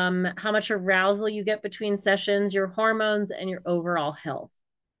 how much arousal you get between sessions, your hormones, and your overall health.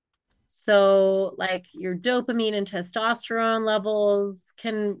 So like your dopamine and testosterone levels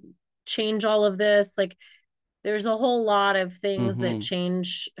can change all of this. Like there's a whole lot of things that Mm-hmm.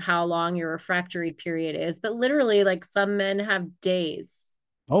 change how long your refractory period is, but literally like some men have days.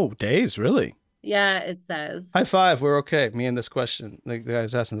 Oh, days, really? Yeah, it High says. five. We're okay. Me and this question. The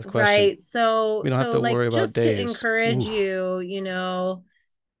guy's asking this question. Right. So We don't have to like worry about just to days. encourage Ooh. you,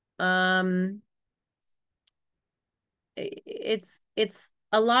 um it's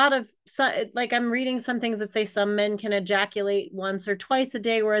a lot of, so like I'm reading some things that say some men can ejaculate once or twice a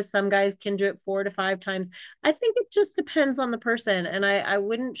day, whereas some guys can do it 4 to 5 times. I think it just depends on the person, and I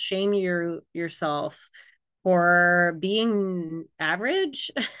wouldn't shame yourself for being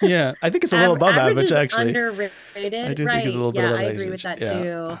average. Yeah, I think it's a little above Average average, is actually. I underrated, do think it's a right? little bit Yeah, above I agree with average. that Yeah.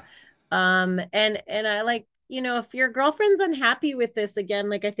 too. And I like, if your girlfriend's unhappy with this, again,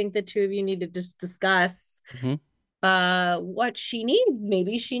 like I think the two of you need to just discuss Hmm. what she needs.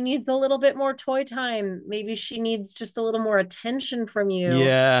 Maybe she needs a little bit more toy time, maybe she needs just a little more attention from you,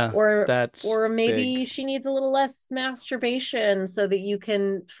 Yeah, or that's big. maybe she needs a little less masturbation so that you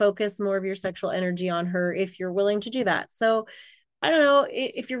can focus more of your sexual energy on her, if you're willing to do that. So I don't know,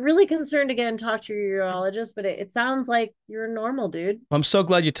 if you're really concerned, again, talk to your urologist, but it sounds like you're normal, dude. I'm so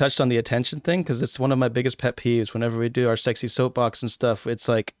glad you touched on the attention thing because it's one of my biggest pet peeves whenever we do our sexy soapbox and stuff. It's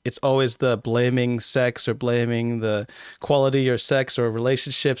like, it's always the blaming sex or blaming the quality or sex or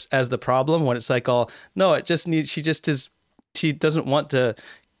relationships as the problem when it's like, all, no, it just needs, she doesn't want to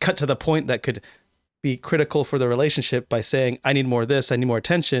cut to the point that could be critical for the relationship by saying, I need more of this, I need more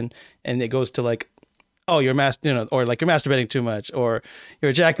attention. And it goes to like, oh, or like you're masturbating too much, or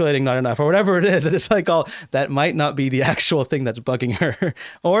you're ejaculating not enough, or whatever it is. And it's like, all that might not be the actual thing that's bugging her,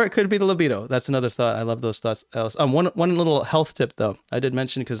 or it could be the libido. That's another thought. I love those thoughts. One little health tip though, I did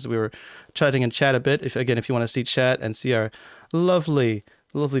mention because we were chatting in chat a bit. If you want to see chat and see our lovely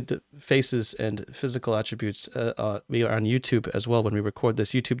faces and physical attributes, we are on YouTube as well when we record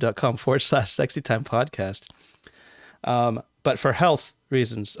this. youtube.com/sexytime podcast. But for health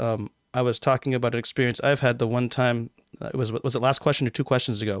reasons, I was talking about an experience I've had the one time. Was it last question or 2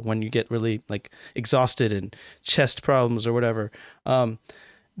 questions ago, when you get really like exhausted and chest problems or whatever.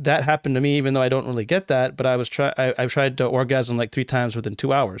 That happened to me, even though I don't really get that. But I tried to orgasm like 3 times within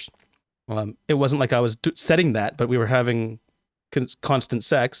 2 hours. It wasn't like I was setting that, but we were having constant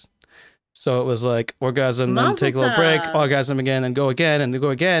sex. So it was like orgasm, then Mazel take a little break, tov. orgasm again, and go again, and go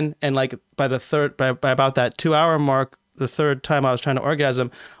again. And like by about that 2 hour mark, the third time I was trying to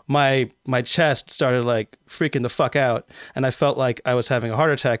orgasm, my chest started like freaking the fuck out, and I felt like I was having a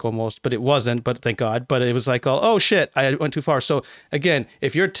heart attack almost, but it wasn't. But thank God. But it was like, oh shit, I went too far. So again,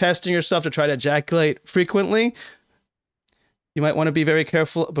 if you're testing yourself to try to ejaculate frequently, you might want to be very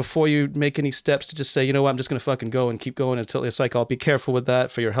careful before you make any steps to just say, you know what, I'm just going to fucking go and keep going until it's like, I'll be careful with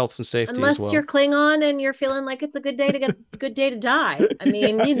that for your health and safety as Unless well. you're Klingon and you're feeling like it's a good day to get good day to die. I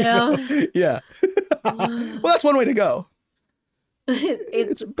mean, Yeah, yeah. Well, that's one way to go.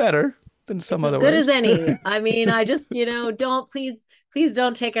 it's It's better than some it's as other good as ways. any. I mean, I just, don't, please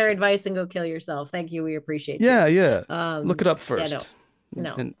don't take our advice and go kill yourself. Thank you. We appreciate you. Yeah. Look it up Yeah, no, first.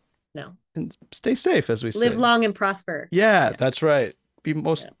 no, And no. and stay safe, as we Live say. long and prosper. Yeah, Yeah. that's right.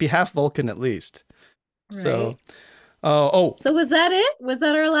 Yeah. Be half Vulcan at least. So, Right. oh, So was that it? Was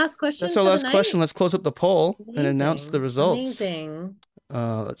that our last that's question our for the last night? question. Let's close up the poll and announce the Amazing. results. Amazing.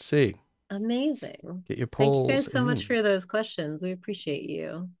 Let's see. Amazing. Get your Thank you polls guys so much in. for those questions. We appreciate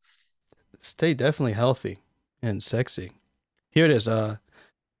you. Stay definitely healthy and sexy. Here it is. So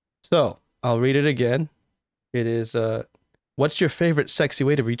I'll read it again. It is, what's your favorite sexy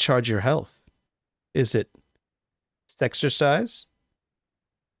way to recharge your health? Is it exercise,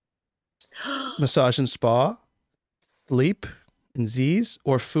 massage and spa, sleep and Z's,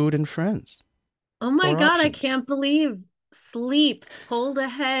 or food and friends? Oh my 4 God, I options. can't believe sleep pulled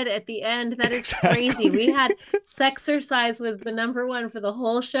ahead at the end. That is crazy. We Exactly. had sexercise was the number one for the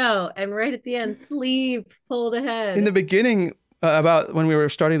whole show, and right at the end, sleep pulled In the ahead. beginning, about when we were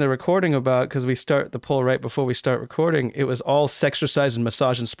starting the recording, about because we start the poll right before we start recording, it was all sexercise and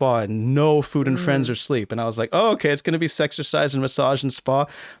massage and spa and no food and friends or sleep. And I was like, oh, okay, it's going to be sexercise and massage and spa.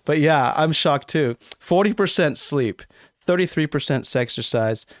 But yeah, I'm shocked too. 40% sleep, 33%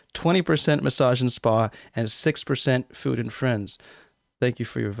 sexercise, 20% massage and spa, and 6% food and friends. Thank you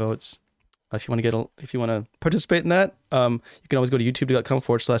for your votes. If you want to participate in that, you can always go to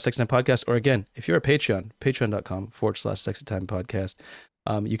youtube.com/sexytime podcast. Or again, if you're a patreon.com/sexytime podcast.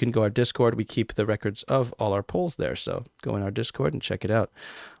 You can go our Discord. We keep the records of all our polls there. So go in our Discord and check it out.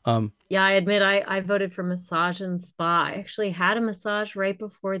 Yeah, I admit I voted for massage and spa. I actually had a massage right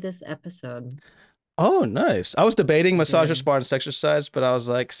before this episode. Oh, nice. I was debating I massage or did. spa and sexercise, but I was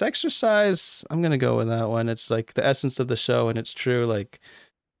like, sexercise, I'm going to go with that one. It's like the essence of the show, and it's true. Like,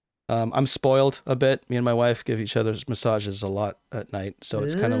 I'm spoiled a bit. Me and my wife give each other massages a lot at night, so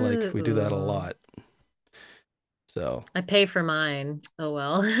it's kind of like we do that a lot. So I pay for mine. Oh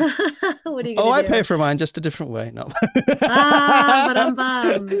well. What are you gonna I do? pay for mine, just a different way. No.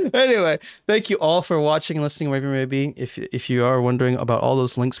 Ba-dum-bum. Anyway, thank you all for watching and listening wherever you may be. If you are wondering about all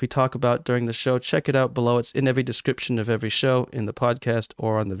those links we talk about during the show, check it out below. It's in every description of every show in the podcast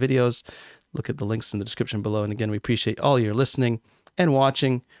or on the videos. Look at the links in the description below. And again, we appreciate all your listening and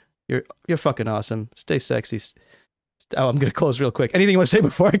watching. You're fucking awesome. Stay sexy. Oh, I'm gonna close real quick. Anything you want to say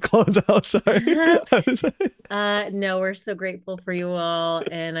before I close out? Sorry. No, we're so grateful for you all,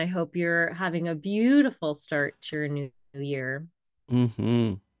 and I hope you're having a beautiful start to your new year.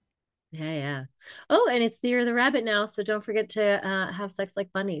 Mm-hmm. Yeah. Oh, and it's the year of the rabbit now, so don't forget to have sex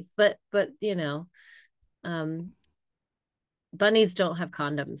like bunnies. But bunnies don't have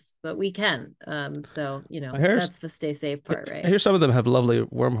condoms, but we can. So that's the stay safe part, right? I hear some of them have lovely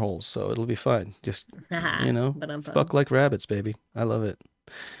wormholes, so it'll be fine. Just fuck like rabbits, baby. I love it.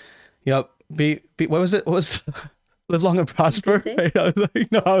 Yep. What was it? What was live long and prosper? I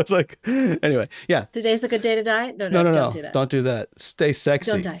was like, anyway, yeah. Today's a good day to die. No, don't do that. Don't do that. Stay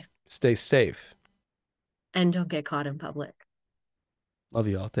sexy. Don't die. Stay safe. And don't get caught in public. Love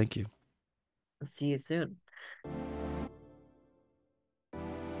you all. Thank you. See you soon.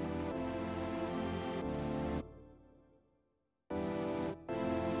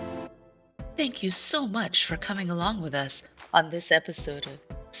 Thank you so much for coming along with us on this episode of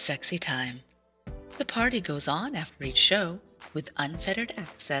Sexy Time. The party goes on after each show with unfettered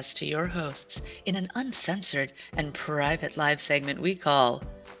access to your hosts in an uncensored and private live segment we call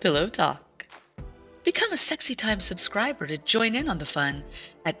Pillow Talk. Become a Sexy Time subscriber to join in on the fun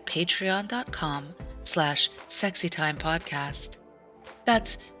at patreon.com/sexytimepodcast.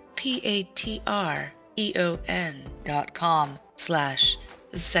 That's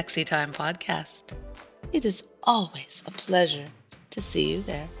patreon.com/Sexytime Podcast. It is always a pleasure to see you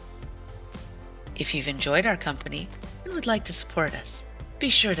there. If you've enjoyed our company and would like to support us, be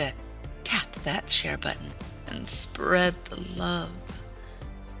sure to tap that share button and spread the love.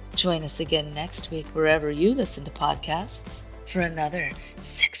 Join us again next week wherever you listen to podcasts for another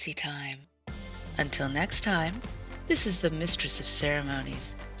Sexy Time. Until next time, this is the Mistress of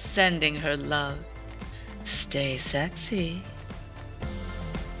Ceremonies sending her love. Stay sexy.